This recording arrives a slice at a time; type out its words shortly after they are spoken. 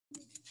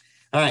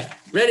All right,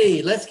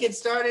 ready? Let's get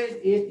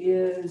started. It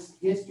is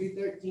History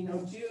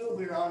 1302.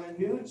 We're on a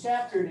new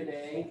chapter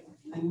today,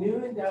 the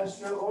New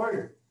Industrial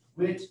Order,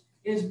 which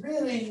is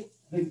really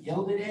the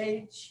Gilded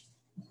Age.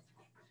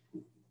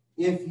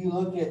 If you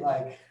look at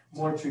like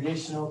more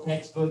traditional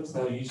textbooks,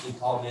 they'll usually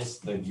call this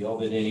the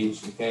Gilded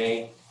Age,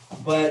 okay?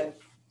 But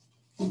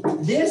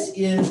this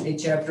is a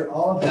chapter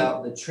all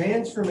about the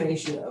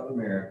transformation of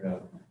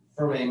America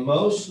from a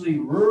mostly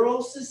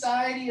rural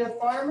society of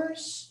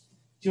farmers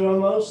to a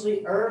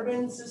mostly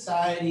urban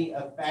society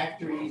of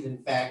factories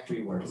and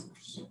factory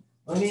workers.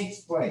 Let me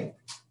explain,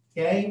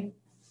 okay?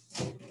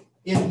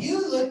 If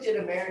you looked at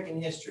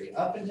American history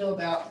up until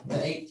about the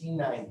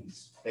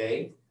 1890s,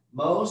 okay,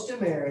 most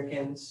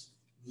Americans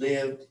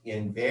lived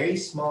in very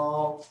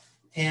small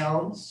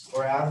towns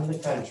or out in the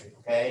country,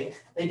 okay?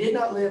 They did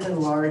not live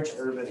in large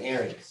urban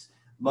areas.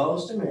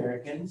 Most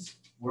Americans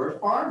were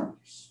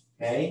farmers,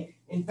 okay?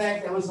 In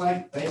fact, that was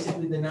like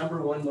basically the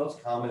 #1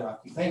 most common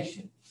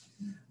occupation.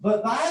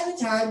 But by the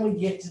time we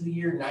get to the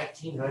year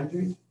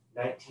 1900,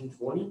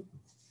 1920,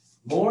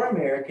 more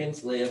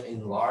Americans live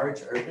in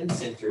large urban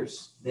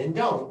centers than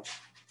don't.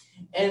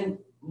 And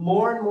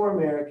more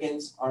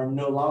Americans are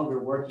no longer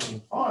working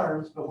in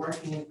farms, but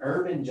working in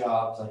urban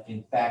jobs like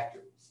in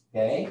factories,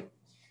 okay?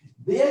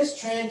 This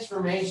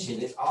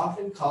transformation is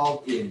often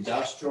called the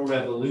Industrial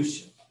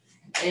Revolution.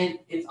 And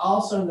it's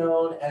also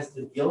known as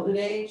the Gilded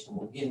Age, and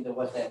we'll get into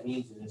what that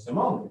means in just a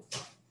moment,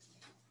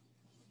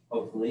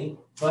 hopefully.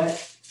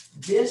 But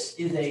this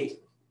is a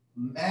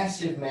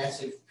massive,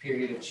 massive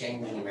period of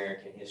change in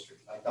American history.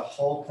 Like the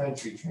whole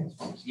country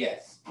transforms.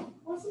 Yes?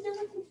 What's the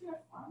difference between a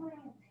farmer and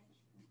a rancher?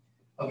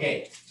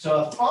 Okay,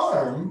 so a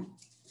farm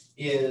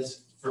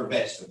is for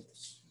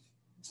vegetables.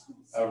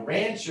 A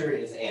rancher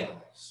is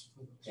animals.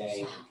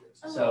 Okay,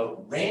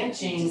 so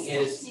ranching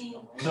is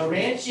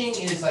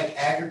like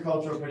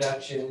agricultural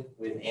production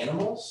with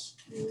animals.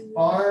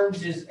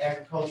 Farms is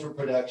agricultural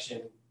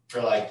production for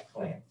like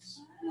plants.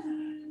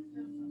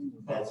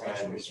 That's my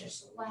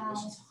understanding. Wow.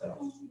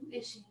 So,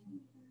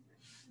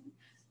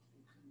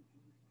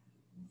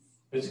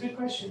 it's a good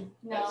question.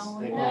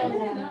 No.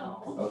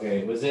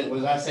 Okay, was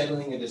I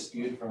settling a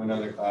dispute from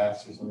another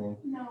class or something?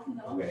 No.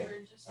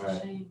 Okay. All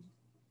right.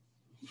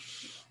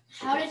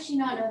 How did she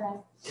not know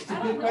that? It's a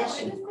good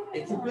question.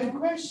 It's a good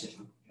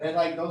question. And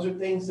like those are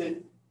things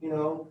that, you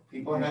know,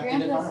 people have to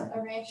define.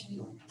 A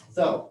rancher.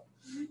 So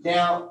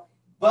now,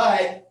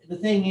 but the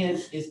thing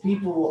is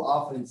people will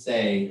often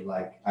say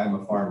like I'm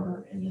a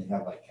farmer and they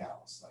have like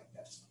cows. Like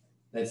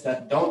that's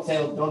not don't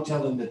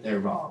tell them that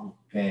they're wrong.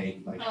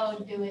 Okay. Like,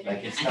 do it.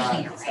 like it's not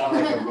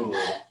like a rule.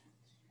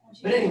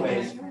 But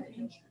anyways,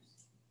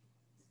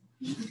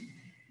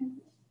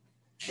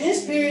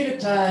 this period of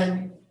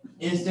time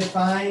is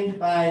defined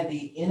by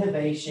the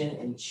innovation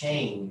and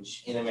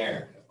change in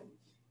America.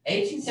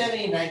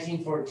 1870 and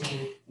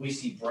 1914, we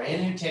see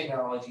brand new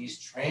technologies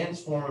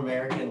transform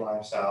American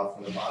lifestyle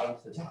from the bottom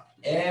to the top,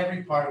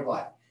 every part of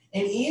life.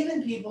 And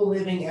even people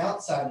living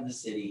outside of the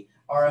city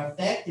are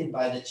affected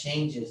by the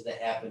changes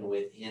that happen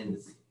within the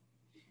city.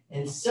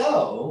 And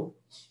so,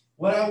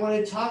 what I want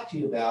to talk to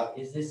you about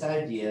is this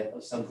idea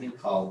of something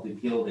called the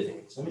Gilded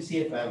Age. Let me see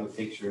if I have a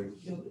picture of the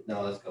Gilded.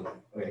 No, let's go back.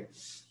 Okay,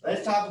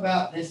 let's talk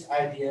about this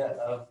idea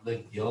of the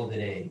Gilded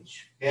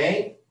Age.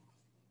 Okay,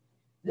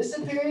 this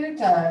is a period of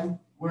time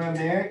where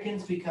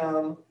Americans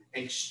become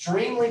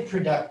extremely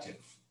productive.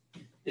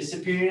 This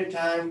is a period of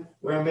time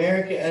where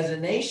America as a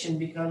nation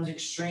becomes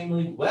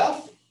extremely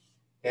wealthy.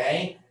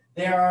 Okay,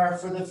 there are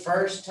for the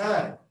first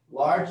time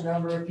large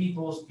number of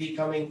people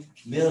becoming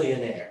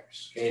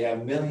millionaires, okay,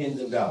 have millions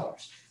of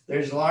dollars.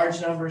 There's large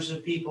numbers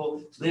of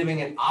people living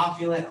in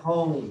opulent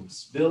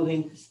homes,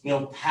 building,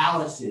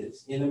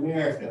 palaces in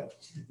America.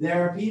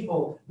 There are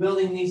people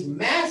building these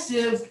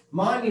massive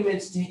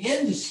monuments to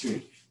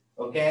industry,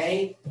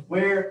 okay,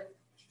 where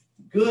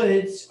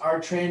goods are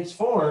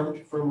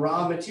transformed from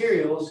raw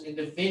materials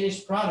into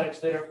finished products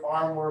that are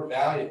far more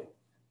valuable,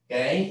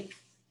 okay?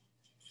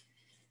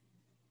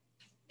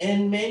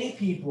 And many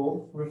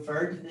people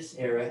refer to this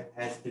era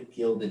as the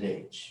Gilded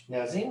Age.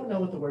 Now, does anyone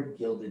know what the word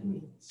gilded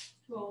means?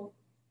 Gold.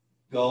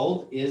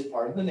 Gold is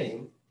part of the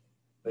name,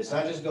 but it's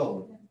not just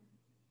gold.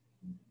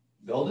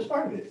 Gold is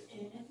part of it.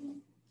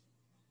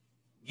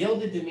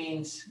 Gilded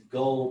means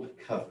gold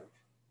covered,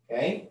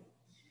 okay?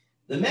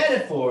 The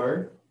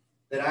metaphor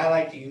that I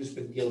like to use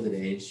for the Gilded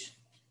Age,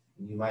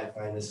 and you might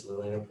find this a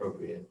little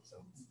inappropriate, so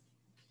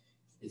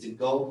it's a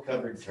gold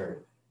covered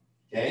turd,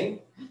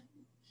 okay?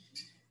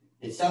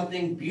 It's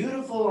something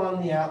beautiful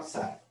on the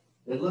outside.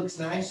 It looks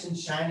nice and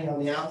shiny on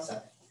the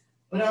outside.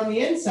 But on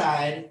the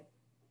inside,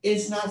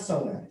 it's not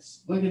so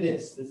nice. Look at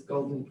this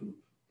golden poop.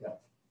 Yeah,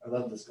 I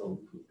love this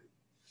golden poop.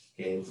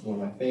 Okay, it's one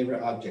of my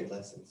favorite object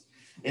lessons.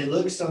 It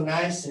looks so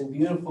nice and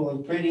beautiful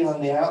and pretty on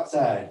the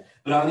outside.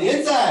 But on the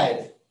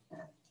inside,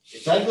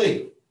 it's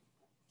ugly.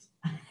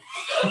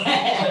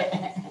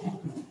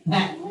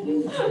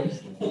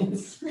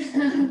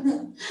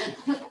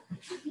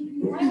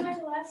 Why am I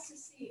the last to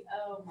see?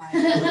 Oh my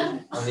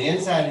God. On the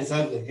inside, it's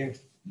ugly. Here.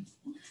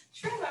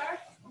 Trevor.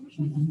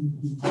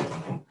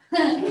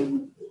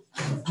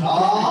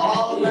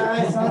 all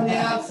nice on the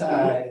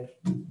outside.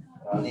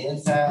 On the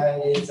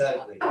inside, it's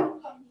ugly.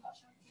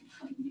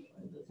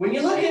 When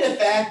you look at a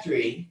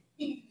factory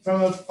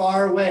from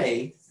far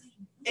away,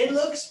 it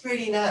looks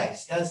pretty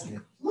nice, doesn't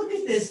it? Look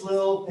at this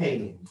little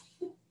painting.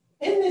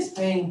 Isn't this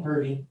painting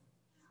pretty?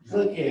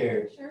 Look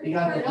here. You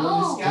got the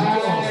blue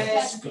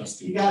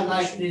sky. You got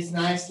like this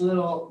nice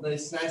little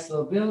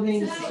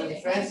building. It's so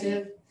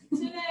impressive.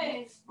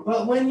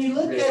 But when you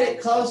look at it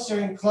closer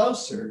and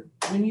closer,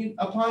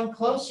 upon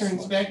closer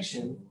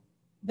inspection,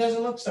 it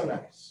doesn't look so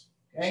nice.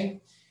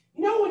 Okay.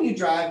 You know when you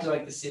drive to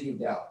like the city of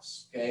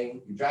Dallas, okay?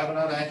 You're driving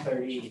on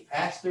I-30, you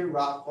pass through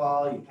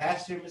Rockwall, you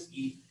pass through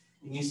Mesquite,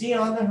 and you see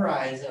on the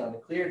horizon on a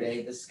clear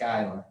day the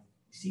skyline.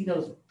 You see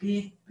those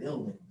big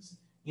buildings,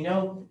 you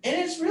know, and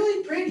it's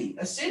really pretty.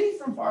 A city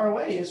from far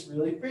away is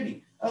really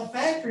pretty. A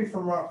factory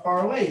from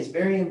far away is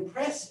very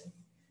impressive.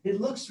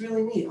 It looks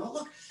really neat. Oh,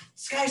 look,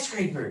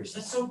 skyscrapers.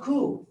 That's so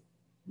cool.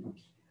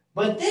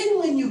 But then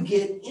when you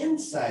get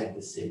inside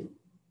the city,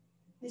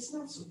 it's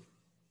not so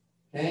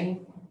pretty,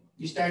 okay?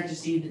 You start to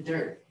see the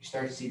dirt. You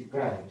start to see the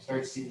grime. You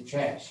start to see the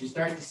trash. You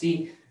start to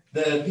see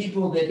the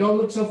people that don't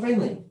look so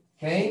friendly,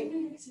 okay?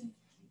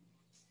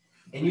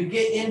 And you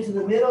get into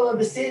the middle of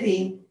the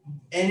city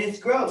and it's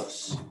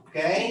gross,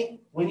 okay?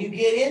 When you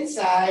get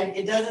inside,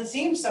 it doesn't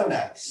seem so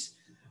nice.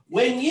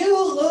 When you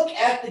look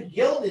at the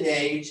Gilded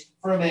Age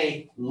from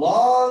a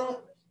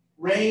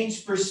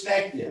long-range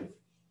perspective,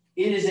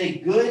 it is a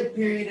good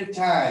period of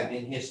time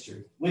in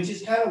history, which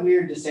is kind of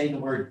weird to say the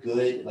word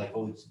good, like,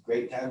 oh, it's a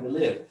great time to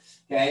live,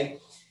 okay?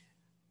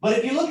 But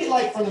if you look at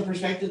like from the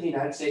perspective of the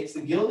United States,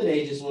 the Gilded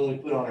Age is when we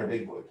put on our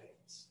big boy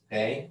pants,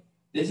 okay?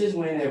 This is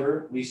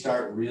whenever we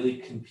start really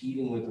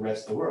competing with the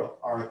rest of the world.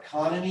 Our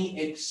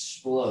economy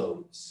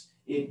explodes.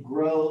 It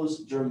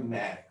grows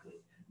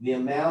dramatically. The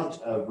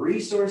amount of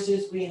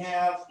resources we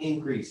have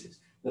increases.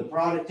 The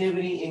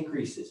productivity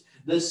increases.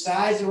 The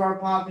size of our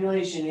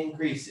population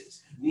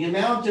increases. The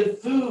amount of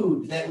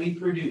food that we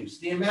produce,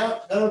 the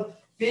amount of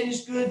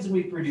finished goods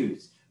we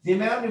produce, the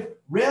amount of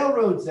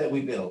railroads that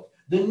we build,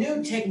 the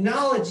new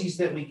technologies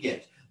that we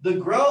get, the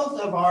growth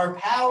of our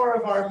power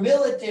of our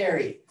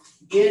military.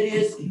 It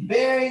is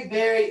very,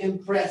 very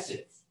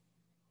impressive.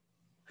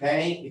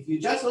 Okay? If you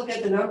just look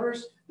at the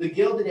numbers, the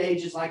Gilded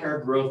Age is like our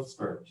growth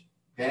spurt.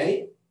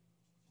 Okay?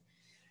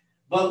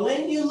 But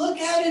when you look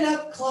at it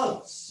up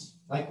close,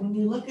 like when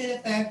you look at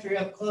a factory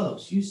up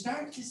close, you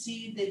start to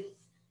see that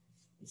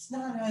it's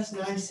not as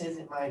nice as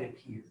it might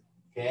appear,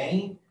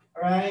 okay?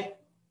 All right?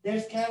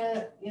 There's kind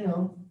of, you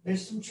know,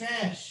 there's some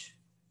trash.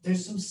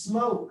 There's some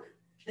smoke.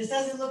 This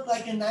doesn't look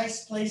like a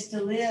nice place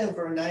to live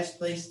or a nice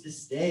place to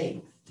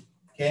stay,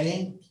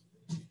 okay?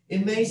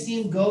 It may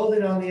seem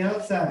golden on the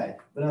outside,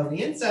 but on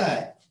the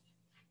inside,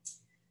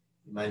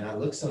 it might not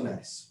look so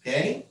nice,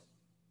 okay?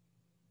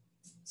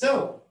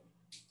 So,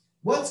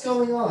 what's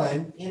going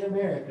on in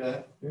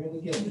America during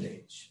the Gilded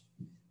Age?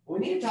 We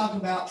need to talk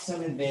about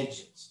some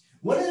inventions.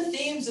 One of the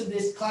themes of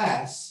this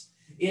class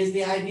is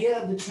the idea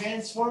of the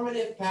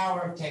transformative power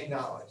of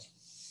technology.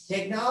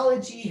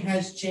 Technology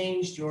has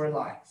changed your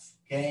life,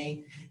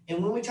 okay?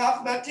 And when we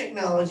talk about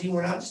technology,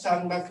 we're not just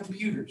talking about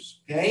computers,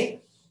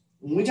 okay?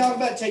 When we talk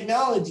about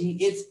technology,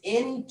 it's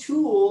any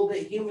tool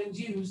that humans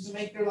use to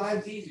make their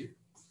lives easier,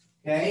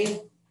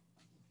 okay?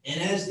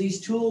 And as these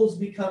tools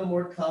become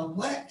more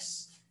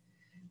complex,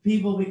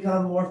 people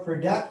become more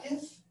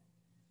productive,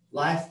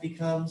 life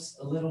becomes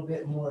a little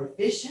bit more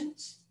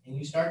efficient, and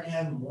you start to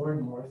have more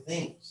and more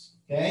things,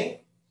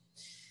 okay?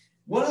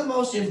 One of the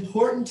most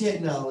important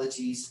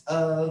technologies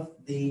of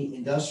the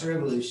Industrial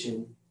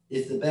Revolution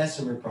is the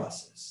Bessemer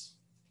process.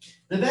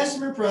 The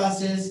Bessemer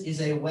process is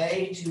a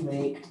way to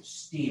make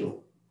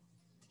steel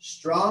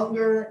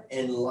stronger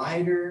and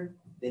lighter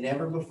than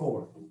ever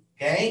before,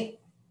 okay?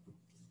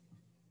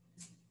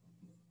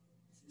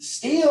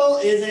 Steel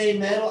is a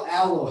metal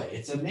alloy.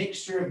 It's a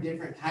mixture of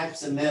different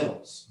types of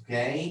metals,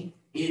 okay?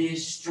 It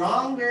is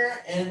stronger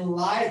and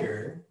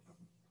lighter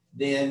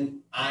than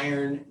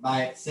iron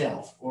by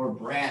itself or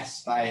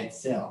brass by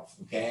itself,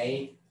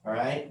 okay? All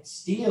right?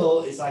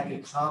 Steel is like a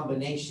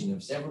combination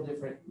of several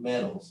different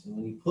metals. And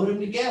when you put them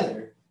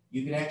together,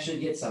 you can actually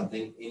get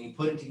something, and you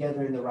put it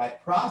together in the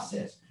right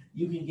process,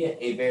 you can get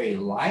a very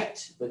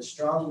light but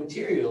strong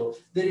material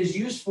that is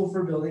useful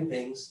for building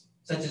things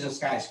such as a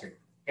skyscraper,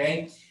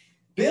 okay?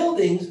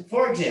 Buildings,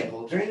 for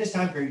example, during this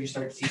time period, you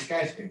start to see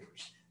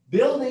skyscrapers.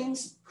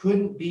 Buildings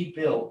couldn't be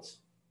built,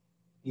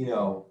 you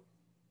know,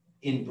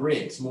 in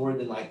bricks more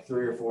than like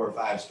 3 or 4 or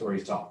 5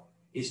 stories tall.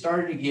 It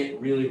started to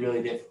get really,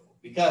 really difficult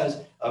because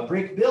a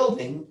brick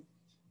building,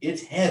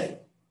 it's heavy,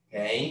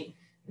 okay?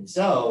 And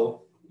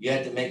so you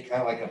have to make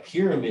kind of like a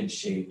pyramid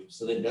shape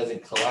so that it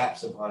doesn't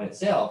collapse upon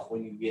itself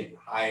when you get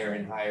higher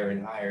and higher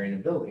and higher in a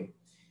building.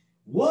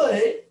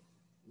 Wood,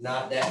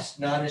 not as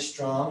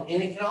strong,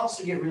 and it can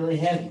also get really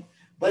heavy.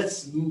 But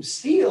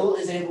steel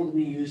is able to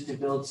be used to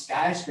build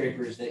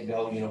skyscrapers that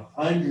go, you know,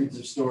 hundreds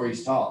of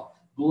stories tall,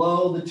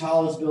 blow the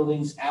tallest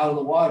buildings out of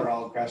the water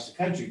all across the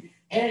country.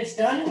 And it's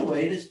done in a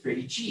way that's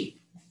pretty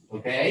cheap,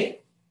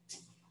 okay?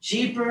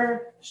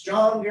 Cheaper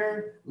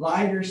stronger,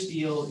 lighter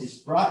steel is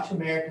brought to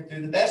America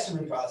through the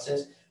Bessemer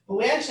process, but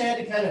we actually had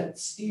to kind of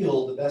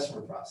steal the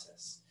Bessemer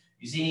process.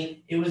 You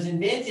see, it was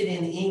invented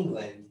in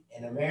England,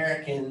 and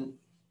American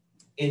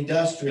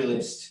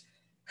industrialists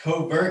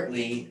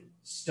covertly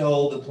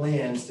stole the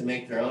plans to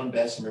make their own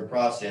Bessemer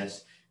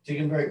process to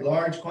convert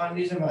large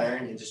quantities of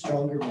iron into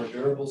stronger, more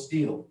durable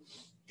steel,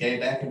 okay,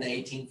 back in the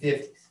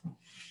 1850s.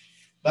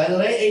 By the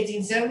late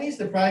 1870s,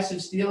 the price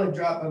of steel had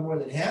dropped by more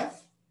than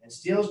half, and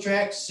steel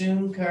tracks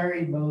soon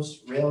carried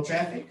most rail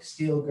traffic.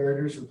 Steel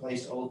girders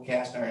replaced old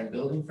cast iron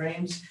building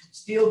frames.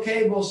 Steel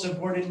cables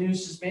supported new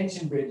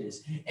suspension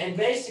bridges. And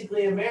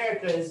basically,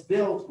 America is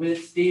built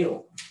with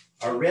steel.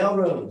 Our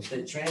railroads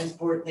that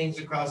transport things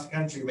across the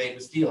country are made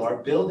with steel. Our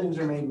buildings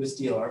are made with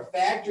steel. Our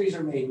factories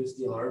are made with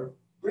steel. Our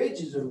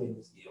bridges are made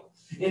with steel.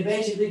 It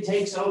basically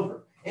takes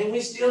over. And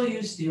we still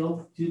use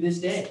steel to this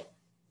day.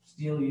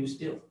 Still use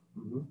steel.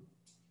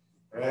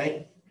 All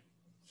right.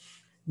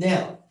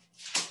 Now,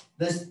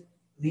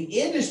 the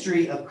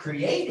industry of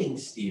creating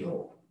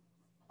steel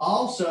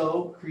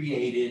also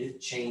created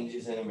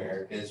changes in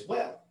America as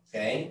well.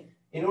 Okay.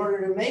 In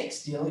order to make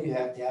steel, you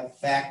have to have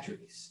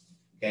factories.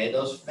 Okay,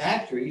 those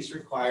factories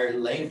require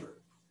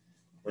labor.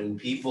 When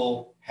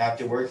people have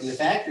to work in the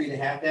factory, they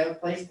have to have a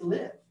place to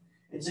live.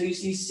 And so you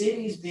see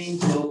cities being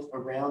built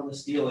around the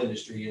steel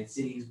industry, and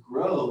cities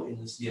grow in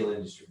the steel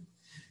industry.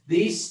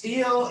 The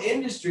steel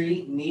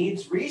industry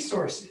needs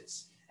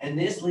resources, and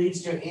this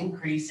leads to an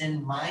increase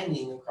in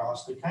mining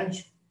across the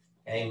country.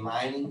 Okay,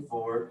 mining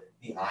for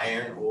the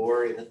iron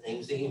ore and the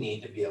things that you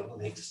need to be able to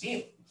make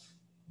steel.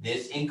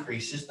 This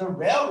increases the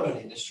railroad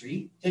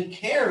industry to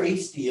carry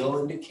steel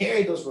and to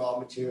carry those raw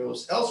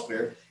materials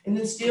elsewhere. And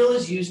then steel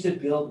is used to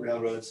build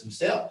railroads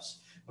themselves.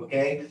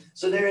 Okay,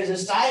 so there is a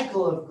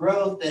cycle of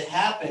growth that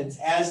happens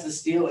as the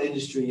steel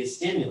industry is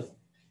stimulated.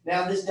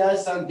 Now, this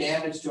does some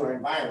damage to our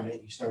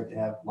environment. You start to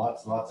have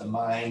lots and lots of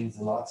mines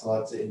and lots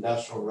of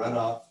industrial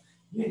runoff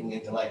getting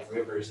into like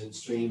rivers and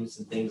streams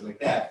and things like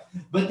that.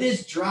 But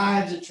this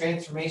drives a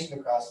transformation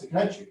across the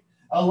country.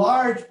 A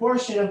large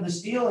portion of the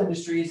steel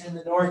industry is in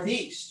the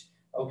Northeast,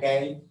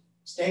 okay?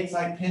 States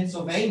like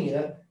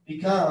Pennsylvania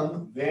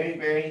become very,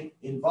 very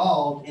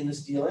involved in the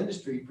steel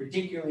industry,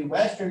 particularly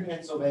Western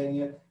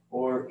Pennsylvania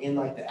or in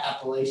like the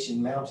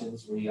Appalachian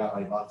Mountains where you got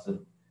like lots of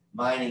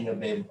mining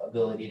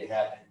ability to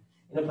happen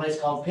in a place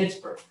called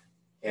Pittsburgh,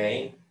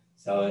 okay?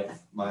 So it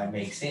might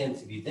make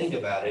sense if you think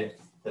about it.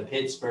 The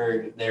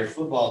Pittsburgh, their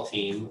football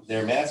team,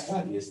 their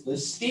mascot is the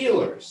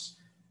Steelers,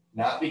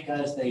 not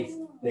because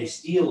they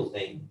steal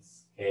things.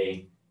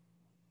 Okay,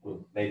 well,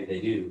 maybe they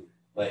do,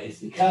 but it's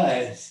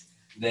because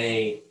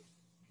they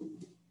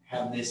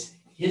have this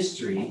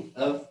history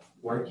of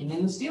working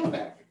in the steel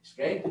factories.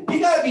 Okay, you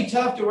got to be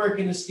tough to work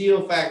in a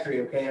steel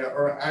factory, okay,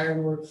 or iron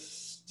ore.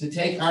 To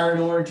take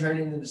iron ore and turn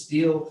it into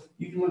steel,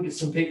 you can look at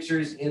some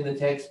pictures in the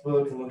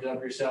textbook and look it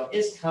up yourself.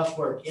 It's tough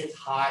work. It's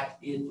hot.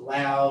 It's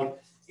loud.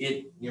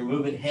 You're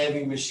moving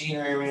heavy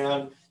machinery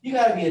around. You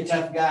got to be a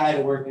tough guy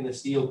to work in a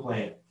steel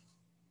plant.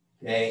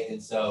 Okay,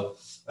 and so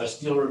a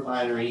steel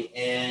refinery,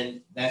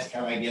 and that's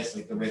kind of, I guess,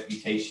 like the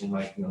reputation,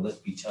 like, you know, let's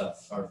be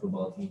tough. Our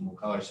football team will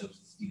call ourselves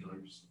the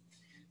Steelers.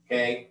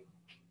 Okay.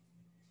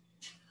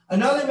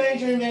 Another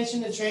major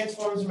invention that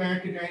transforms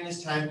America during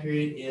this time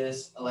period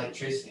is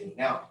electricity.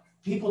 Now,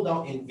 people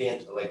don't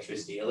invent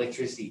electricity.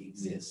 Electricity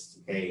exists.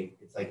 Okay,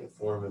 it's like a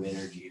form of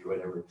energy or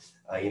whatever.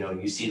 You know,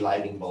 you see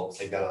lightning bolts;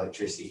 they've got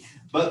electricity.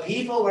 But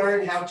people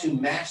learn how to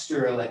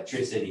master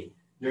electricity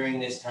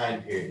during this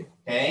time period.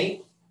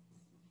 Okay.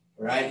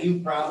 Right,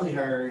 you've probably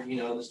heard, you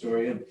know, the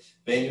story of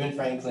Benjamin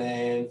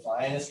Franklin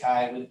flying his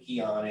kite with a key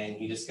on it, and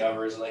he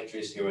discovers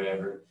electricity or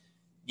whatever.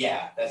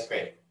 Yeah, that's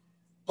great.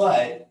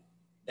 But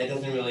that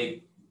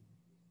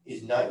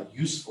is not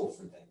useful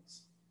for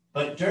things.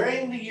 But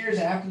during the years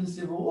after the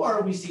Civil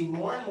War, we see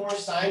more and more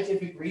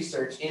scientific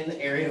research in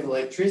the area of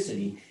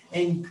electricity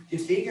and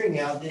figuring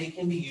out that it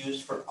can be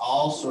used for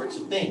all sorts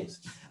of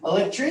things.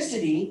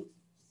 Electricity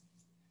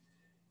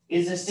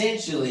is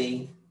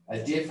essentially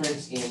a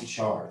difference in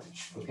charge,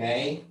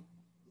 okay?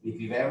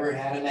 If you've ever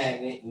had a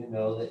magnet, you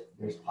know that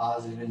there's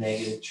positive and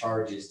negative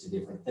charges to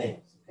different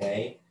things,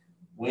 okay?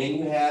 When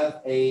you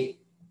have a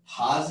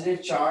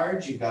positive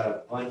charge, you've got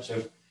a bunch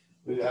of,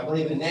 I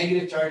believe a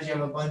negative charge, you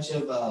have a bunch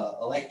of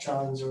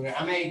electrons. Or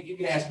you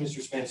can ask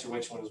Mr. Spencer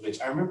which one is which.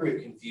 I remember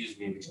it confused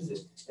me because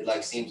it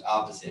like seems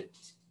opposite.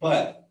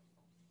 But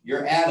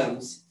your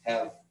atoms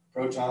have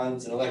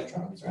protons and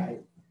electrons, right?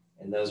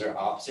 And those are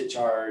opposite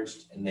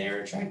charged and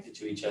they're attracted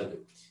to each other.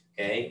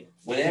 Okay,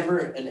 whenever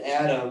an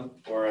atom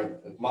or a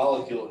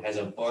molecule has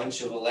a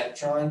bunch of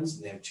electrons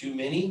and they have too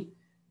many,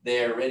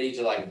 they're ready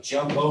to like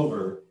jump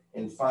over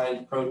and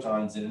find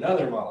protons in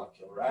another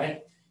molecule,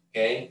 right?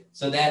 Okay,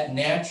 so that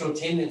natural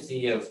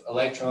tendency of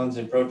electrons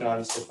and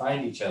protons to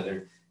find each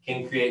other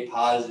can create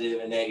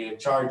positive and negative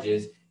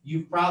charges.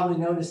 You've probably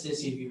noticed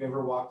this if you've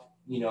ever walked,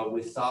 you know,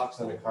 with socks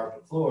on a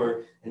carpet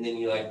floor and then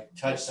you like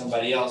touch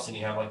somebody else and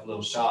you have like a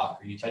little shock,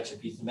 or you touch a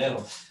piece of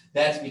metal.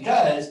 That's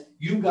because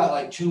you've got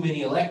like too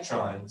many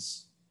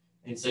electrons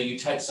And so you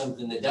touch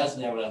something that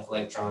doesn't have enough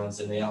electrons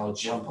and they all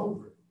jump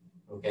over it,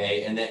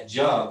 okay? And that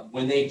jump,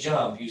 when they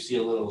jump, you see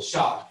a little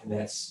shock, and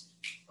that's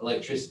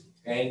electricity,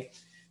 okay?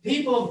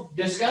 People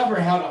discover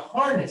how to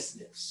harness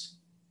this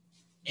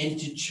and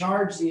to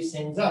charge these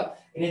things up.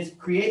 And it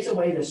creates a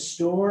way to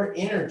store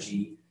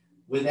energy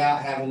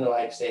without having to,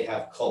 like, say,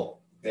 have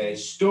coal, okay?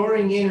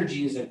 Storing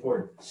energy is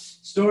important.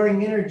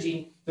 Storing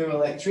energy through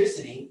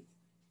electricity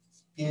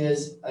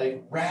is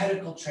a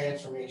radical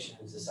transformation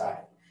in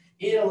society.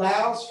 It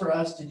allows for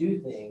us to do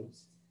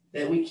things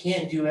that we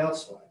can't do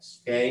elsewise,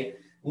 okay?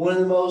 One of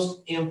the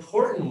most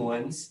important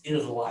ones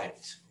is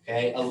light,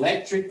 okay?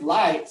 Electric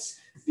lights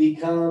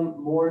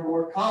become more and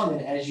more common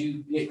as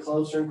you get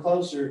closer and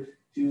closer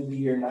to the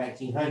year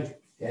 1900,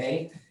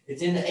 okay?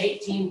 It's in the I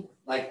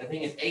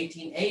think it's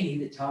 1880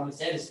 that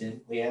Thomas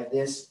Edison, we have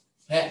this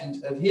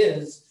patent of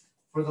his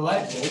for the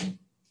light bulb.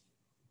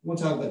 We'll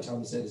talk about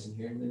Thomas Edison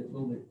here in a minute, a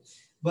little bit.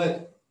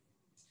 But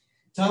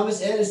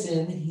Thomas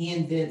Edison, he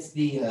invents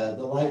the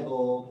light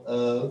bulb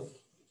of,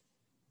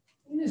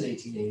 it is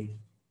 1880.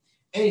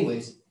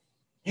 Anyways,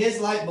 his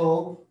light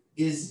bulb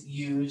is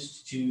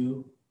used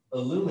to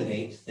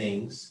illuminate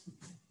things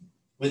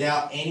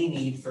without any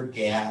need for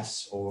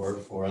gas or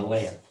for a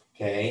lamp,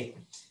 okay?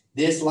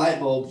 This light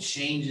bulb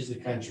changes the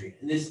country.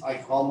 And this is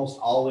like almost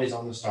always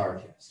on the STAR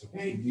test,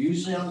 okay?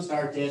 Usually on the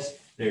STAR test,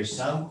 there's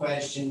some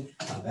question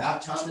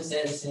about Thomas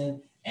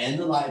Edison and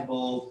the light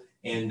bulb,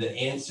 and the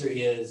answer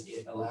is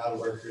it allowed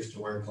workers to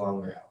work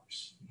longer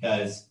hours,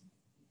 because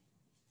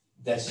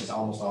that's just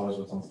almost always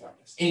what's on the STAR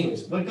test.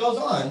 Anyways, what goes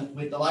on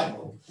with the light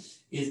bulb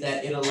is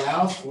that it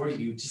allows for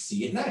you to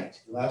see at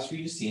night. It allows for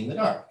you to see in the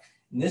dark.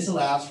 And this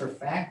allows for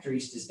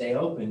factories to stay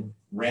open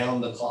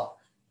round the clock,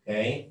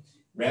 okay?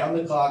 Round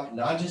the clock,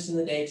 not just in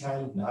the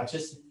daytime, not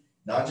just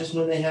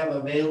when they have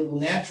available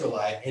natural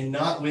light, and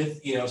not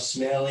with,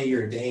 smelly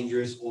or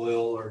dangerous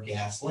oil or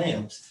gas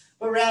lamps,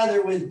 but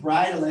rather with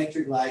bright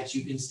electric lights.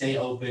 You can stay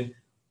open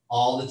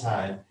all the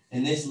time.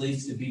 And this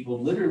leads to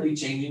people literally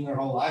changing their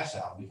whole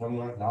lifestyle, becoming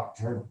like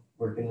nocturnal,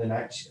 working the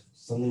night shift,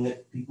 something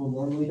that people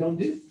normally don't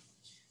do,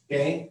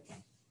 okay?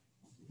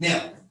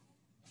 Now,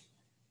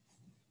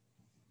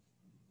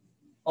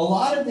 a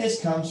lot of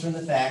this comes from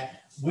the fact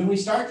when we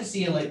start to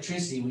see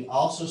electricity, we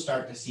also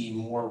start to see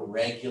more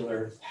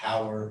regular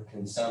power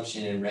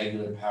consumption and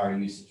regular power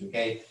usage,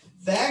 okay?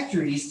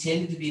 Factories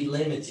tended to be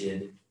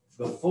limited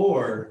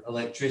before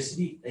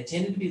electricity. They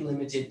tended to be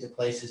limited to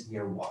places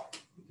near water,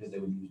 because they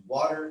would use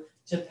water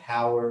to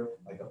power,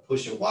 like a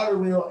push a water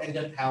wheel, and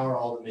to power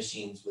all the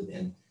machines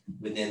within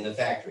the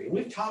factory. And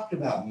we've talked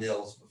about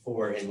mills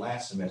before in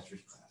last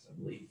semester's class,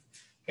 I believe,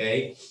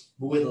 okay?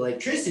 But with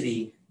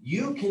electricity,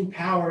 you can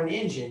power an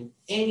engine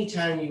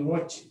anytime you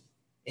want to,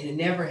 and it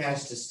never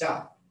has to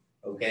stop,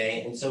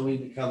 okay? And so we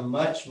become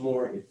much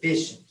more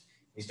efficient.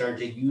 We start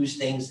to use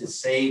things that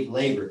save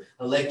labor.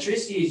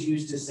 Electricity is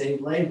used to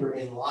save labor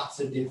in lots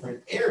of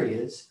different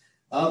areas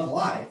of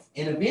life,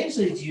 and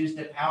eventually it's used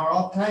to power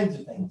all kinds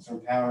of things, from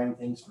powering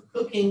things for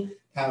cooking,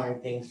 powering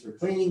things for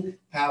cleaning,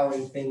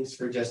 powering things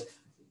for just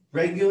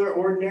regular,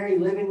 ordinary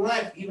living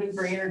life, even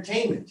for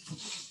entertainment.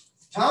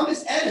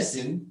 Thomas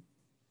Edison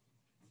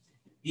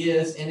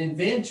is an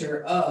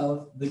inventor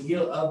of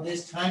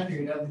this time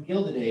period of the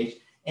Gilded Age,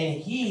 and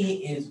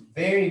he is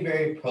very,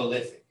 very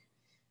prolific.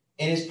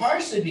 And it's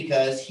partially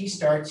because he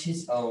starts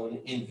his own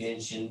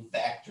invention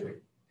factory,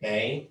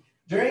 okay?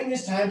 During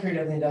this time period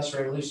of the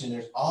Industrial Revolution,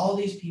 there's all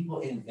these people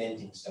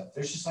inventing stuff.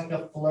 There's just like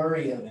a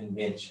flurry of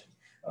invention,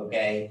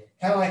 okay?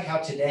 Kind of like how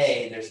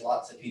today there's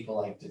lots of people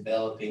like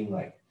developing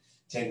like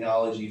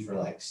technology for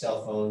like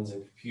cell phones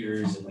and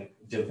computers, and like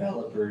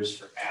developers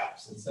for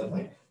apps and stuff.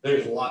 Like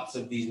there's lots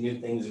of these new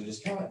things that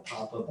just kind of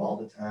pop up all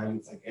the time.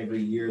 It's like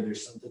every year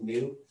there's something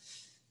new.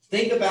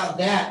 Think about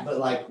that, but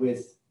like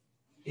with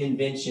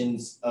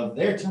inventions of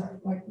their time,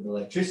 like with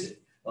electricity.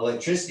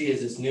 Electricity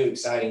is this new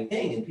exciting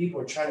thing, and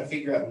people are trying to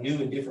figure out new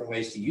and different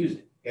ways to use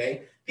it,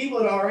 okay?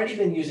 People had already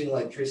been using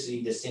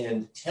electricity to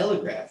send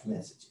telegraph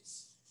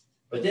messages.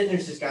 But then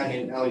there's this guy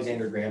named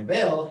Alexander Graham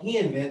Bell. He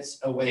invents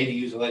a way to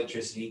use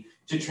electricity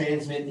to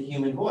transmit the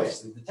human voice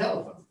through the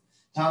telephone.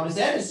 Thomas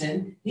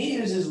Edison, he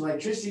uses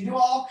electricity to do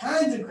all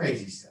kinds of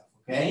crazy stuff,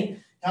 okay?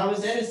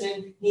 Thomas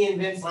Edison, he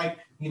invents like,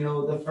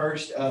 the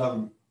first,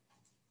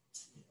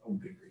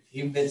 he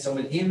invents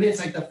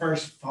like the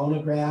first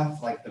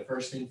phonograph, like the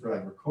first thing for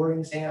like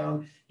recording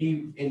sound.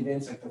 He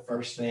invents like the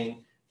first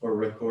thing for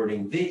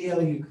recording video.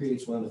 He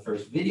creates one of the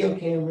first video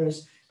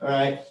cameras, all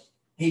right?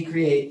 He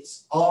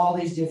creates all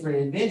these different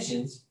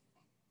inventions,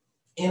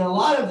 and a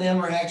lot of them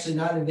are actually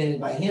not invented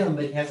by him,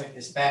 but he has like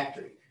this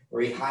factory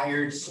where he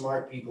hired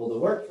smart people to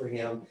work for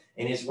him,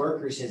 and his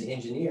workers, his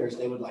engineers,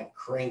 they would like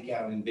crank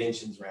out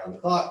inventions around the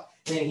clock,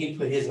 and then he'd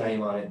put his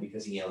name on it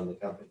because he owned the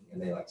company,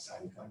 and they like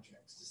signed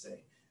contracts to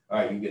say, all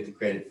right, you get the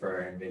credit for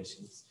our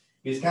inventions.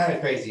 He's kind of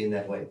crazy in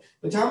that way.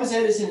 But Thomas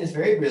Edison is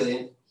very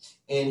brilliant,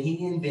 and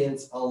he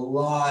invents a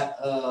lot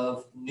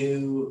of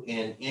new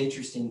and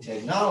interesting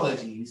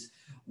technologies.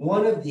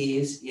 One of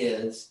these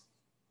is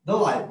the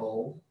light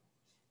bulb,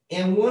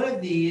 And one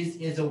of these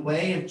is a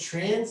way of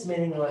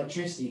transmitting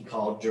electricity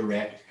called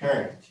direct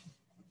current.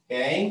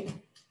 Okay?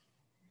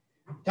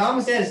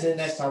 Thomas Edison,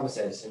 that's Thomas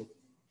Edison.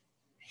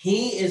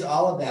 He is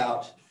all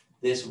about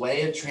this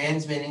way of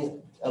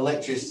transmitting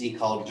electricity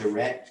called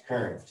direct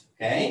current,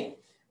 okay?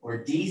 Or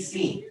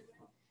DC.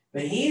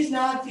 But he's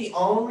not the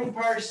only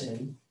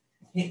person,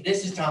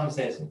 this is Thomas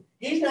Edison.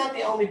 He's not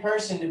the only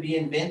person to be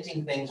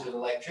inventing things with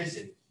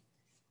electricity.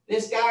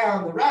 This guy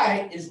on the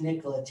right is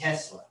Nikola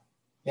Tesla,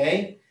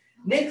 okay?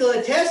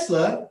 Nikola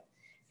Tesla,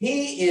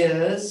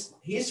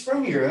 he's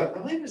from Europe. I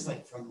believe he was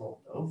like from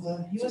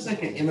Moldova. He was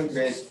like an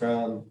immigrant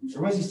from,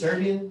 or was he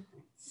Serbian?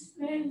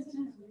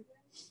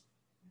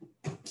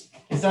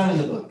 It's not in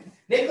the book.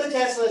 Nikola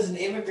Tesla is an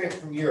immigrant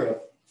from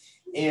Europe,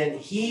 and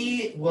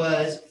he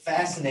was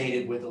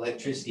fascinated with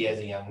electricity as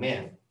a young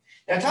man.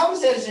 Now,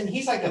 Thomas Edison,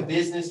 he's like a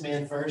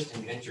businessman first,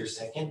 inventor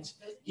second.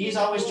 He's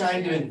always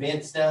trying to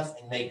invent stuff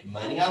and make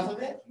money off of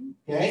it,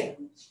 okay?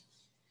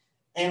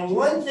 And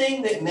one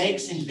thing that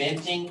makes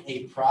inventing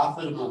a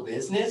profitable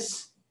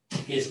business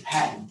is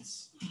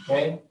patents,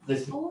 okay?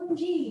 Listen.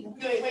 OMG.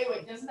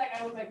 Wait. Doesn't that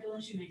guy look like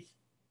Dylan Shoemaker?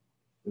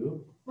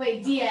 Who?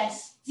 Wait,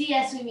 DS.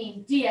 DS we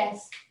mean.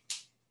 DS.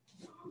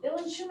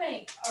 Dylan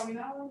Shoemaker. Are we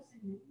not allowed to say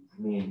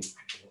I mean,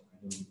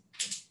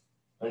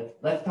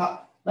 let's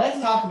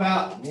talk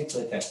about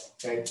Nikola Tesla,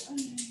 okay?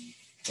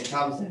 And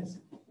Thomas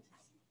Edison.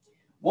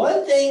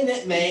 One thing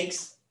that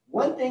makes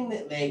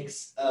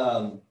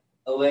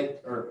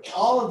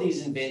all of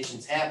these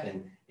inventions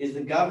happen is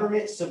the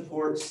government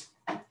supports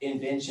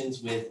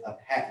inventions with a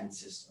patent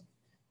system.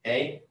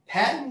 Okay,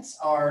 patents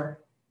are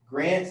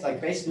grants,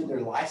 like basically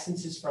they're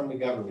licenses from the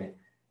government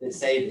that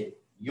say that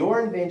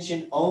your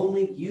invention,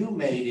 only you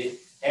made it.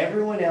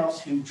 Everyone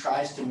else who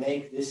tries to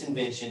make this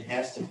invention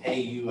has to pay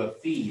you a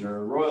fee or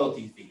a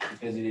royalty fee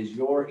because it is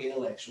your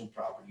intellectual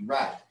property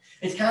right.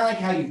 It's kind of like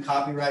how you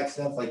copyright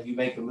stuff, like you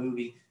make a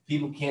movie.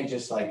 People can't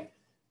just like,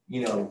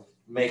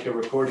 make a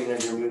recording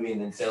of your movie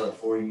and then sell it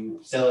for you,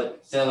 sell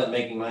it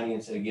making money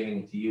instead of giving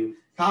it to you.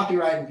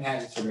 Copyright and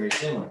patents are very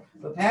similar,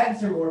 but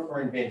patents are more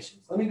for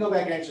inventions. Let me go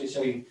back and actually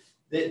show you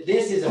that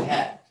this is a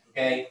patent,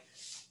 okay?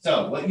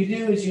 So what you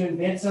do is you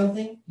invent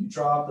something, you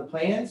draw up the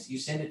plans, you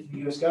send it to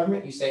the US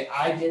government, you say,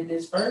 I did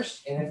this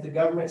first, and if the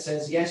government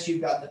says, yes,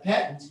 you've got the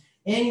patent,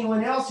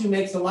 anyone else who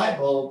makes a light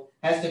bulb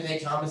has to pay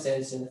Thomas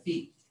Edison a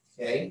fee,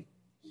 okay?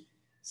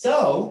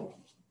 So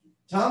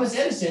Thomas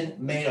Edison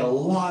made a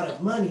lot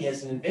of money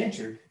as an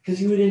inventor because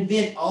he would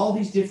invent all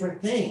these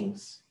different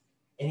things,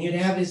 and he'd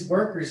have his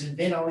workers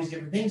invent all these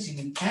different things. He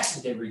would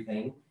patent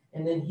everything,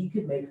 and then he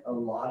could make a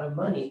lot of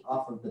money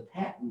off of the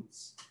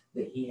patents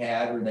that he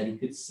had or that he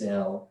could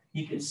sell.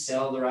 He could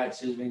sell the rights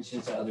to his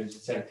inventions to others,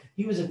 etc.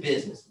 He was a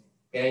businessman,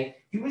 okay?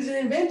 He was an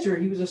inventor.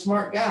 He was a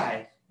smart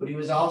guy, but he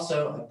was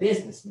also a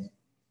businessman.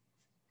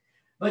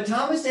 But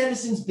Thomas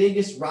Edison's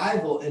biggest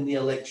rival in the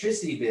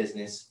electricity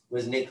business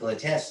was Nikola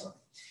Tesla.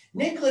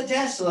 Nikola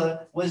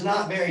Tesla was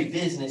not very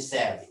business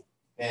savvy,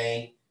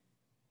 okay?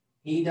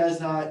 He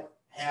does not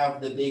have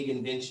the big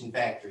invention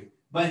factory,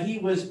 but he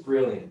was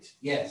brilliant.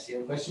 Yes, you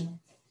have a question?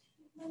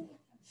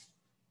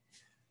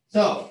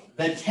 So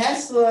the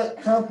Tesla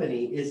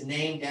company is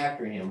named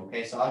after him,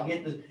 okay? So I'll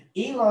get the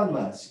Elon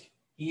Musk.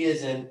 He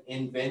is an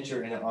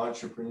inventor and an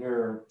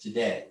entrepreneur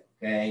today,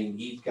 okay?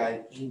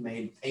 He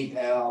made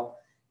PayPal.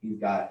 He's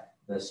got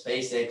the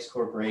SpaceX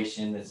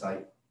Corporation that's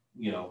like,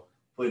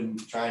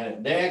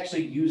 they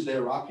actually use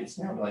their rockets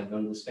now to like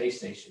go to the space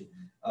station.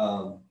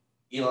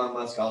 Elon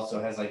Musk also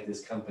has like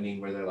this company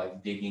where they're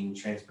like digging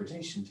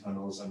transportation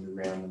tunnels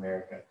underground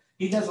America.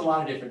 He does a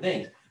lot of different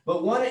things.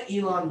 But one of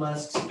Elon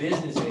Musk's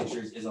business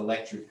ventures is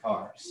electric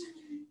cars.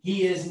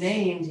 He has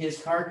named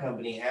his car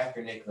company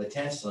after Nikola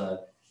Tesla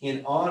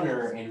in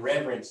honor and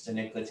reverence to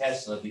Nikola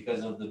Tesla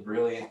because of the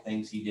brilliant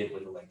things he did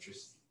with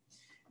electricity.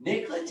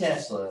 Nikola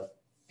Tesla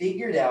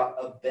figured out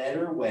a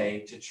better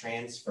way to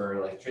transfer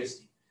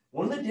electricity.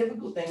 One of the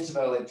difficult things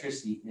about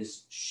electricity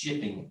is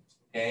shipping it,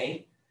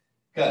 okay?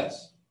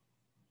 Because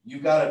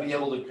you've got to be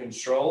able to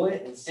control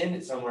it and send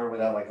it somewhere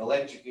without like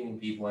electrocuting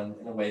people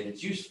in a way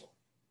that's useful.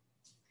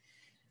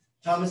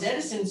 Thomas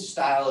Edison's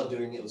style of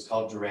doing it was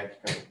called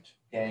direct current,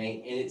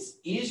 okay? And it's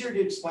easier to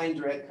explain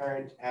direct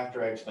current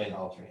after I explain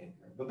alternating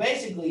current. But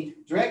basically,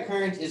 direct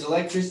current is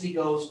electricity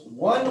goes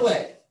one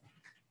way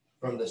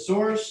from the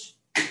source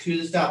to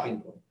the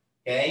stopping point,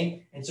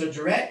 okay? And so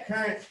direct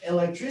current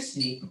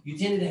electricity, you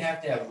tended to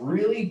have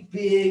really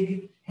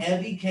big,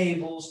 heavy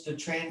cables to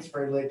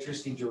transfer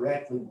electricity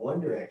directly one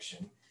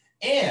direction.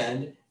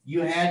 And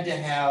you had to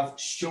have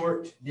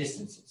short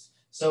distances.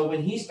 So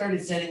when he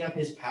started setting up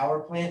his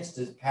power plants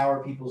to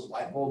power people's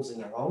light bulbs in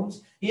their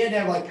homes, he had to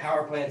have like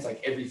power plants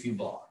like every few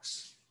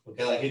blocks.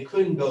 Okay, like it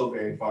couldn't go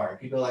very far. It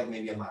could go like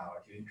maybe a mile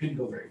or two. It couldn't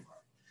go very far.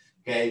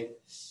 Okay,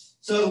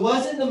 so it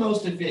wasn't the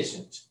most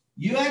efficient.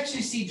 You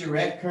actually see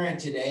direct current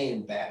today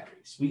in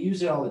batteries. We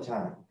use it all the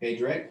time. Okay,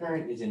 direct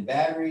current is in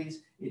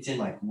batteries. It's in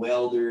like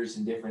welders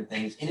and different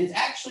things. And it's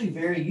actually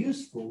very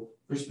useful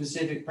for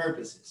specific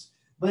purposes.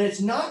 But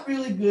it's not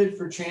really good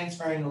for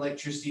transferring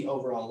electricity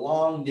over a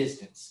long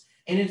distance.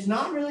 And it's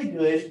not really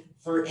good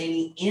for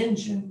any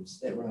engines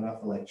that run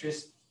off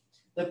electricity.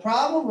 The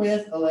problem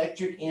with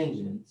electric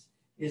engines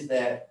is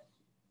that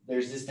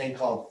there's this thing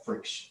called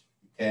friction,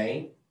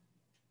 okay?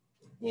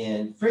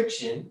 And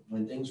friction,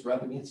 when things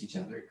rub against each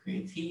other, it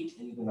creates heat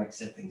and you can like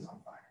set things on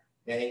fire,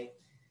 okay?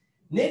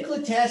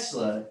 Nikola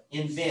Tesla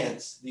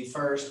invents the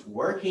first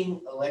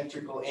working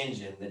electrical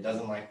engine that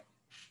doesn't like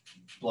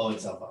blow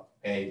itself up,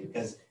 okay?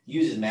 Because it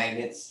uses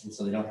magnets and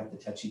so they don't have to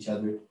touch each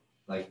other,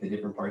 like the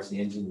different parts of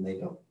the engine, and they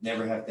don't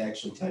never have to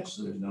actually touch,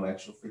 so there's no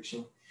actual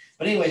friction.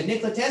 But anyways,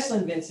 Nikola Tesla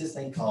invents this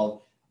thing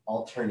called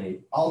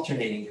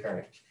alternating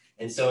current.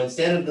 And so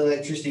instead of the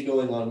electricity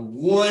going on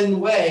one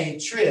way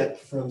trip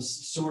from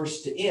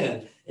source to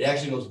end, it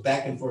actually goes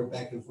back and forth,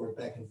 back and forth,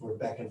 back and forth,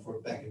 back and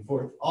forth, back and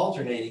forth,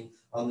 alternating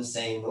on the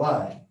same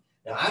line.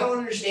 Now, I don't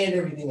understand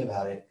everything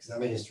about it because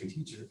I'm a history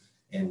teacher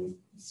and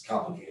it's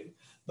complicated.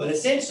 But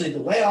essentially,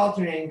 the way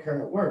alternating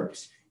current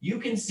works, you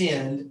can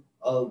send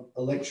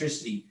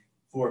electricity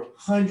for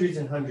hundreds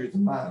and hundreds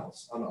of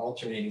miles on an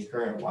alternating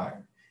current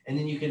wire. And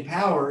then you can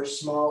power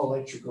small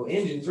electrical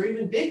engines or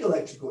even big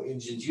electrical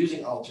engines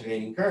using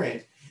alternating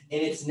current,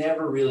 and it's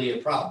never really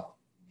a problem,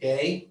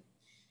 okay?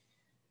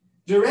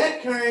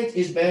 Direct current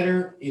is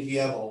better if you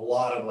have a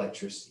lot of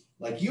electricity.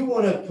 Like you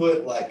want to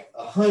put like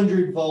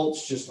 100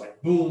 volts, just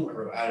like boom,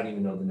 or I don't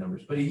even know the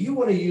numbers. But if you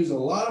want to use a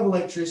lot of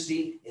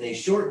electricity in a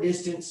short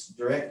distance,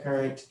 direct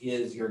current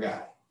is your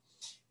guy.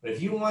 But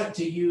if you want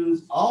to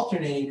use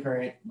alternating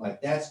current,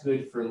 like that's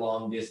good for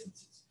long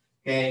distances.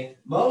 Okay,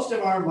 most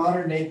of our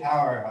modern day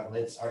power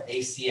outlets are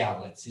AC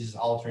outlets. This is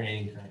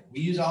alternating current. We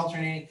use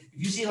alternating. If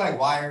you see like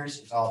wires,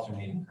 it's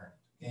alternating current.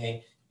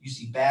 Okay, you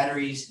see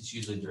batteries, it's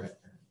usually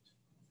direct current.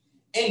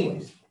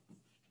 Anyways,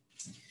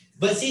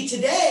 but see,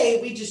 today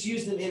we just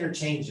use them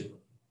interchangeably.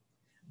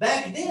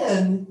 Back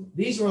then,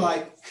 these were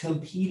like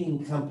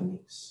competing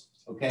companies.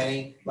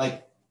 Okay,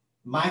 like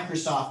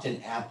Microsoft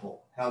and Apple.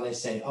 How they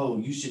say, oh,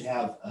 you should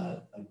have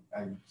a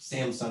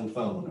Samsung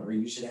phone or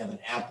you should have an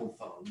Apple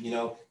phone, you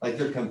know, like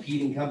they're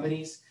competing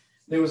companies.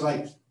 There was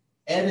like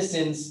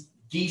Edison's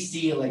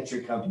DC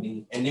electric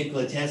company and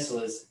Nikola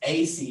Tesla's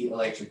AC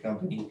electric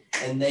company,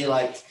 and they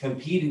like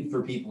competed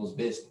for people's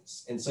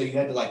business. And so you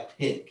had to like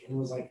pick, and it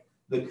was like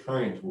the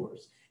current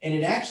wars. And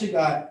it actually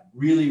got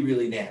really,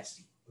 really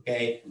nasty,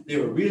 okay? They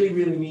were really,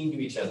 really mean to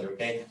each other,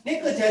 okay?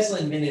 Nikola Tesla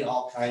invented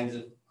all kinds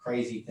of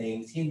crazy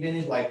things. He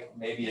invented like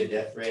maybe a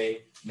death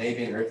ray,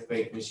 maybe an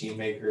earthquake machine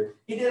maker.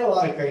 He did a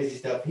lot of crazy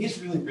stuff. He's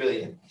really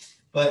brilliant.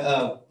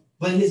 But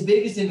his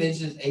biggest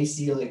invention is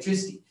AC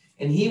electricity.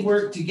 And he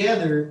worked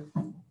together.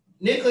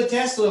 Nikola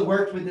Tesla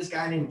worked with this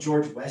guy named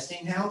George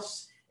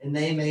Westinghouse, and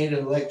they made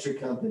an electric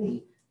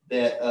company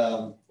that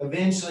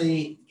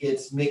eventually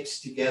gets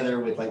mixed together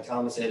with like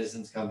Thomas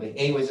Edison's company.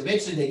 Anyways,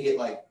 eventually they get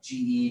like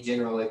GE,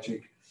 General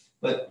Electric.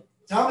 But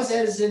Thomas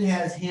Edison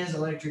has his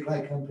electric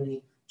light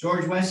company.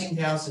 George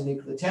Westinghouse and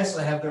Nikola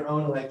Tesla have their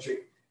own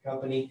electric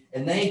company,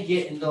 and they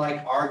get into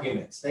like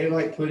arguments. They're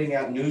like putting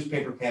out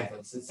newspaper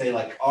pamphlets that say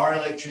like our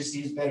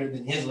electricity is better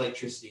than his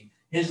electricity.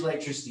 His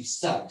electricity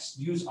sucks.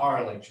 Use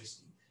our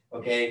electricity,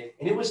 okay?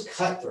 And it was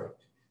cutthroat.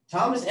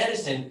 Thomas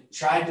Edison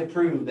tried to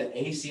prove that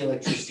AC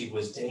electricity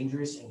was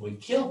dangerous and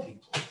would kill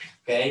people,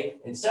 okay?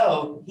 And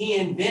so he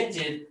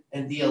invented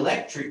the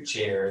electric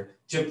chair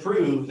to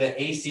prove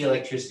that AC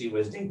electricity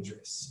was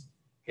dangerous,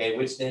 okay?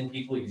 Which then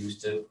people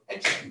used to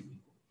execute people.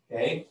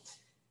 Okay,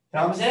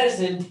 Thomas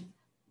Edison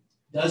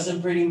does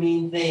some pretty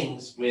mean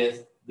things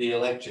with the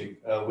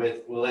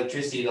with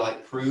electricity to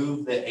like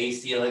prove that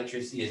AC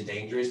electricity is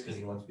dangerous because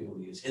he wants people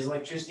to use his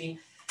electricity.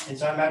 And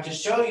so I'm about to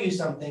show you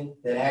something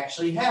that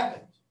actually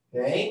happened.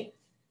 Okay,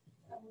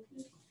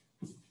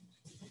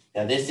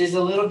 now this is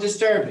a little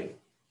disturbing.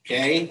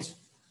 Okay,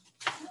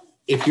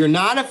 if you're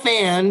not a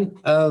fan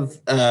of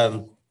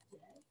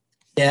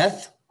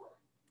death,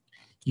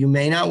 you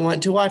may not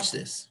want to watch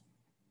this.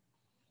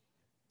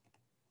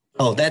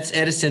 Oh, that's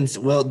Edison's.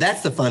 Well,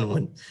 that's the fun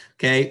one.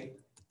 Okay.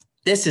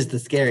 This is the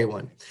scary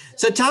one.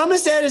 So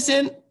Thomas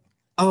Edison,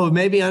 oh,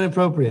 maybe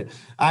inappropriate.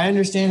 I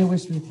understand.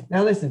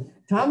 Now listen,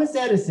 Thomas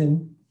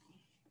Edison,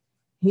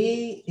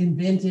 he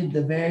invented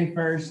the very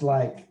first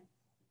like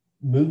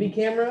movie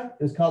camera.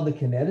 It was called the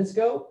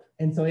kinetoscope.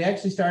 And so he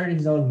actually started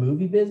his own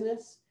movie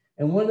business.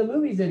 And one of the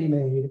movies that he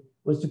made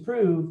was to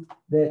prove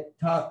that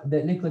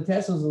Nikola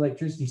Tesla's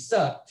electricity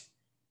sucked,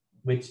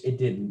 which it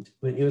didn't,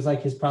 but it was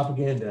like his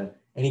propaganda.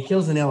 And he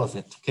kills an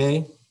elephant,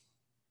 okay?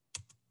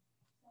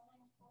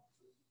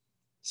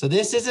 So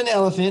this is an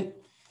elephant.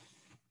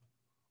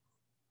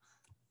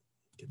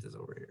 Get this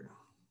over here.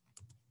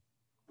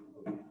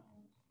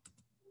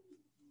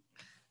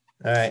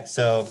 All right,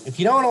 so if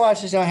you don't want to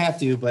watch this, you don't have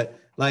to, but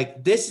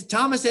like this,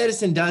 Thomas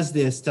Edison does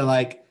this to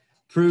like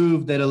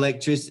prove that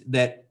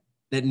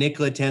that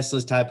Nikola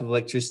Tesla's type of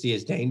electricity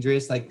is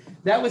dangerous. Like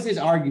that was his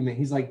argument.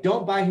 He's like,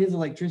 don't buy his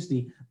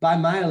electricity, buy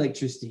my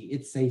electricity.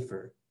 It's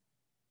safer.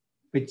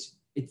 Which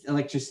it's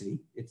electricity.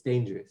 It's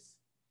dangerous.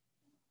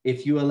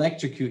 If you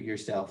electrocute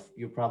yourself,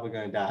 you're probably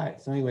going to die.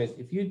 So anyways,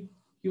 if you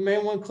may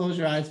want to close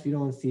your eyes if you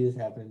don't want to see this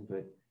happen.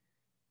 But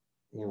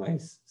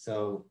anyways,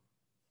 so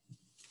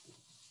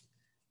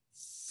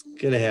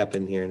It's gonna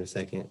happen here in a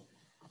second.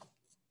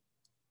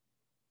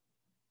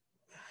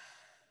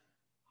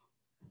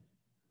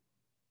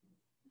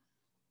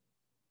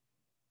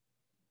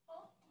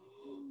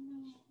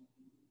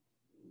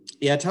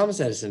 Yeah, Thomas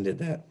Edison did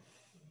that.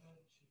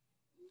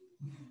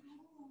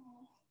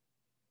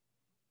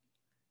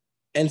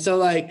 And so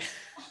like,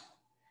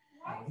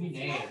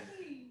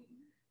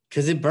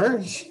 because it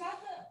burns.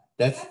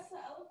 That's the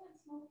elephant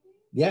smoking?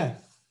 Yeah.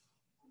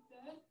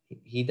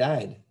 He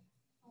died.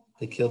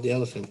 They killed the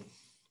elephant.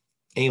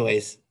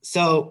 Anyways,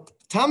 so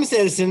Thomas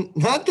Edison,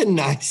 not the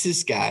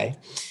nicest guy,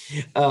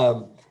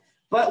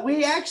 but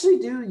we actually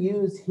do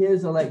use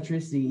his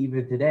electricity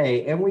even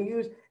today.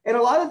 And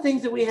a lot of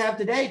things that we have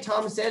today,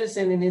 Thomas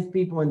Edison and his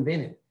people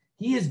invented.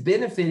 He has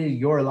benefited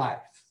your life,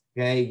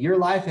 okay? Your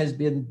life has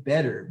been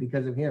better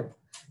because of him.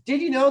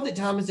 Did you know that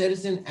Thomas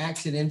Edison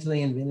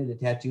accidentally invented a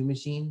tattoo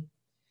machine?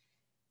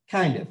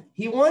 Kind of.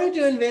 He wanted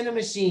to invent a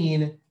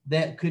machine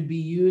that could be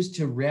used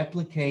to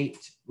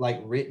replicate like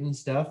written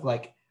stuff,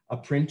 like a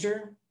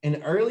printer,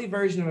 an early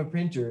version of a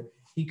printer.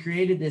 He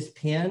created this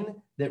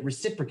pen that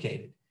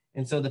reciprocated.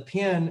 And so the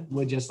pen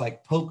would just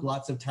like poke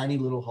lots of tiny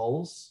little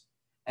holes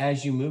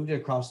as you moved it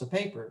across the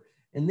paper.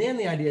 And then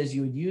the idea is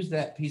you would use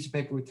that piece of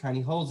paper with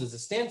tiny holes as a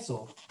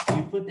stencil.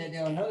 You put that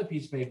down another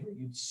piece of paper,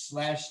 you'd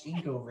slash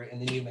ink over it,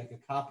 and then you make a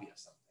copy of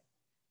something.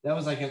 That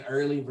was like an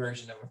early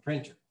version of a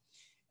printer.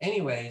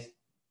 Anyways,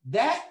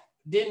 that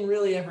didn't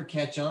really ever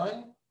catch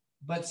on,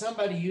 but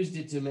somebody used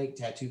it to make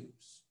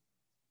tattoos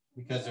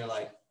because they're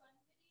like,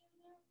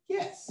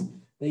 yes,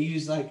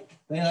 they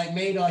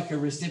made like a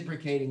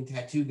reciprocating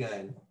tattoo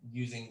gun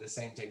using the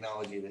same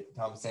technology that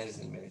Thomas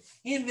Edison invented.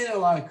 He invented a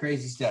lot of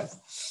crazy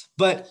stuff.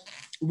 But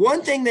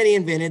one thing that he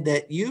invented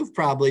that you've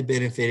probably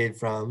benefited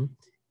from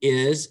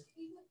is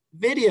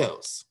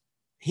videos.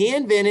 He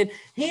invented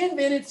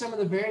some of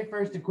the very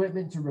first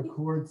equipment to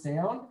record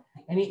sound,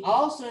 and he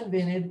also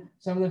invented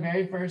some of the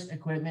very first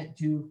equipment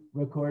to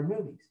record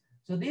movies.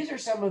 So these are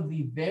some of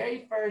the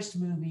very first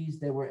movies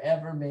that were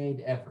ever made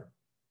ever.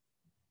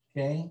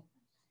 Okay.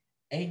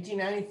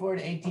 1894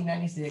 to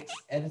 1896,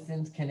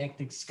 Edison's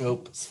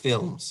kinetoscope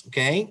films,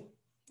 okay?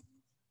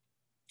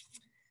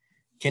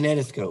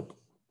 Kinetoscope.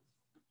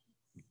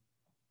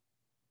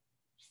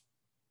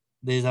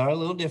 These are a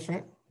little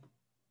different.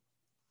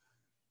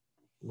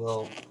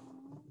 We'll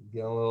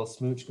get a little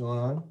smooch going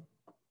on.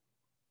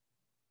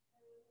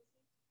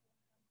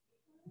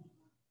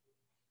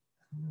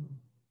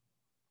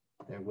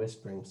 They're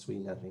whispering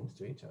sweet nothings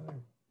to each other.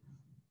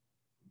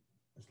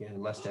 Let's get the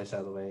mustache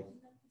out of the way.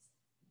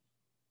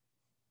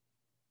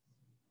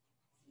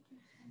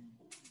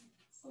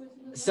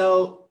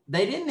 So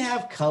they didn't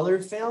have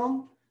color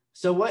film.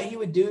 So what he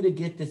would do to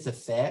get this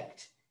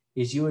effect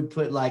is you would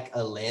put like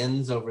a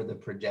lens over the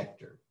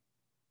projector.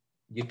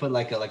 You put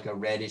like a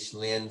reddish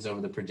lens over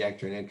the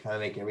projector and it kind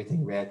of make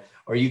everything red.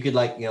 Or you could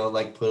like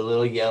put a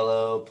little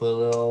yellow, put a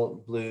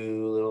little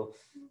blue,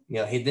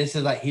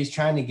 he's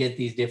trying to get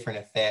these different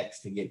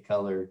effects to get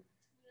color.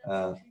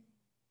 Yeah.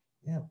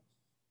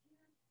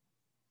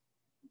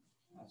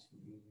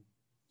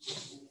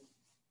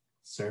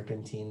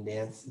 Serpentine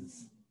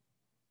dances.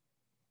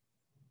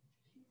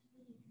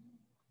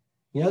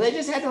 They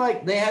just had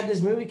to they had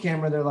this movie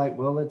camera. They're like,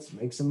 well, let's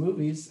make some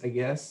movies, I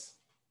guess.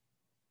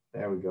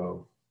 There we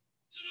go.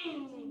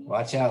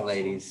 Watch out,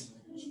 ladies.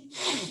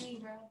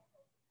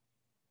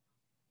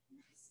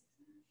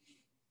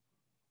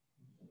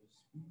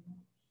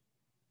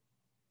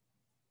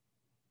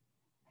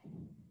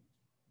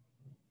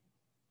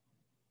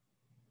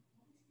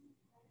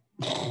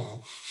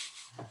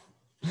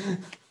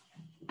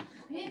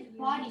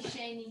 Body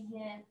shaming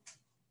him.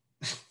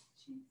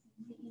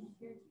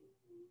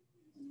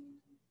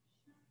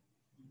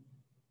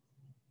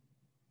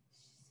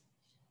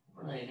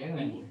 What are they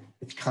doing?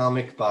 It's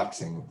comic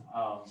boxing.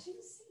 Oh.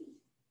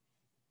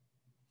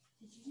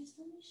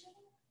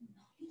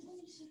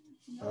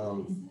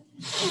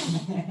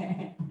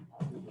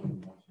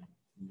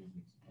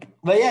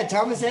 But yeah,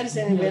 Thomas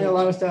Edison invented a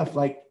lot of stuff.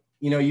 Like,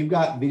 you've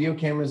got video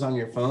cameras on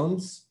your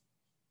phones.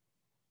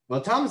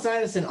 Well, Thomas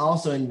Edison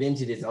also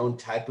invented his own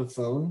type of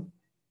phone.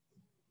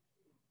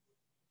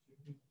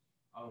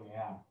 Oh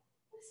yeah.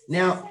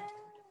 Now,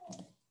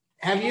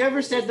 have you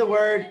ever said the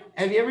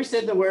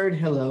word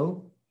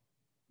hello?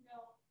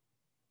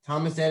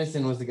 Thomas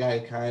Edison was the guy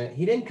who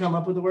he didn't come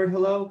up with the word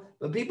hello,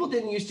 but people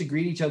didn't used to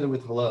greet each other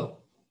with hello.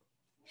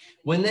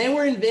 When they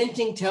were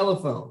inventing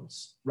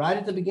telephones, right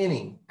at the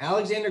beginning,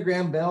 Alexander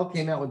Graham Bell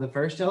came out with the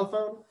first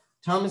telephone.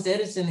 Thomas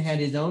Edison had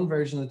his own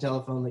version of the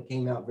telephone that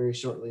came out very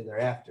shortly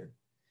thereafter.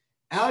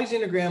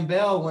 Alexander Graham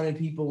Bell wanted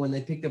people, when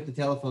they picked up the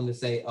telephone, to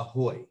say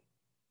ahoy.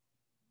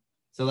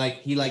 So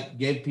he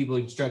gave people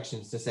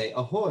instructions to say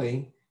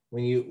ahoy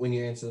when you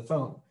answer the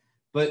phone.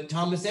 But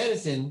Thomas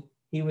Edison,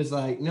 he was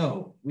like,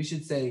 no, we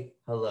should say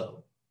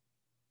hello.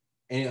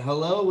 And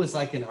hello was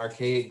like an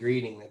archaic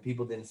greeting that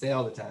people didn't say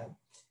all the time.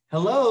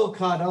 Hello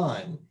caught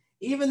on.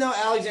 Even though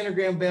Alexander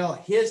Graham Bell,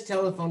 his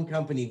telephone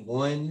company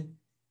won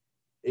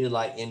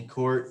in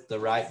court the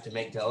right to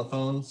make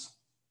telephones,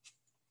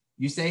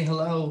 You say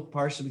hello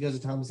partially because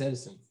of Thomas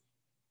Edison.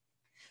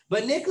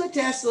 But Nikola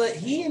Tesla,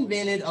 he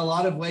invented a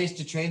lot of ways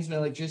to transmit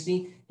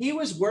electricity. He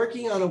was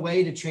working on a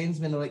way to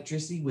transmit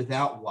electricity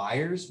without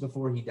wires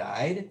before he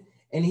died.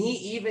 And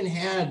he even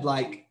had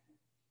like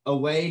a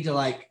way to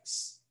like,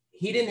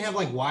 he didn't have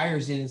like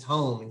wires in his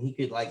home, and he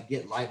could like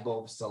get light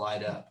bulbs to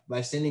light up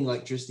by sending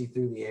electricity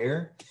through the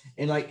air.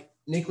 And like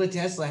Nikola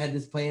Tesla had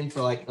this plan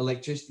for like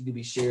electricity to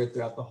be shared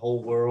throughout the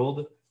whole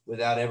world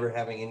without ever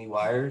having any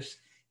wires.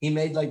 He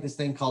made like this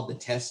thing called the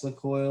Tesla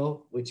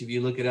coil, which if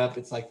you look it up,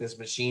 it's like this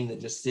machine that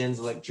just sends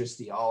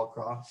electricity all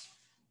across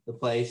the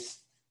place.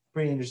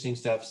 Pretty interesting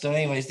stuff. So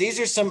anyways, these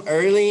are some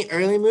early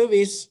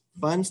movies.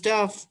 Fun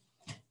stuff.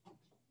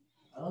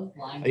 Are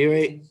you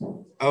ready?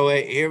 Oh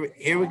wait,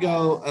 here we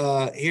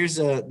go.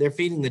 They're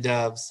feeding the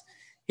doves.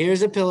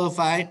 Here's a pillow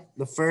fight.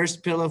 The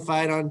first pillow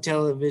fight on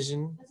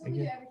television. That's what we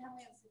do every time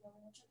we have sleepover.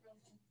 That's what we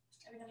do.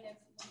 Every time we have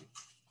sleepover.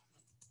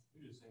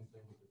 We do the same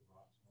thing with the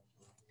rocks.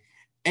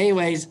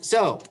 Anyways,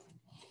 so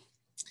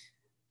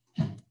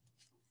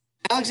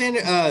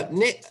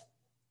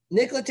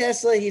Nikola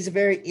Tesla, he's a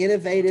very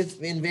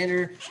innovative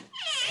inventor.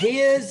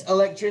 His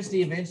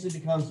electricity eventually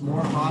becomes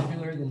more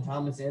popular than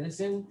Thomas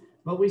Edison,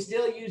 but we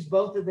still use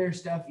both of their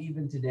stuff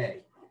even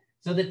today.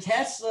 So the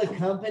Tesla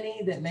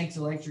company that makes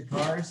electric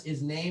cars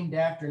is named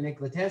after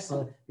Nikola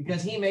Tesla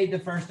because he made the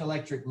first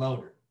electric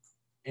motor.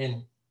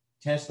 And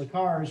Tesla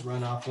cars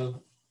run off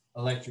of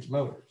electric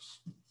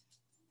motors.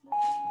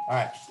 All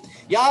right.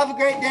 Y'all have a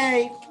great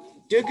day.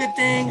 Do good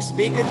things.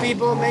 Be good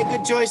people. Make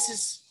good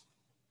choices.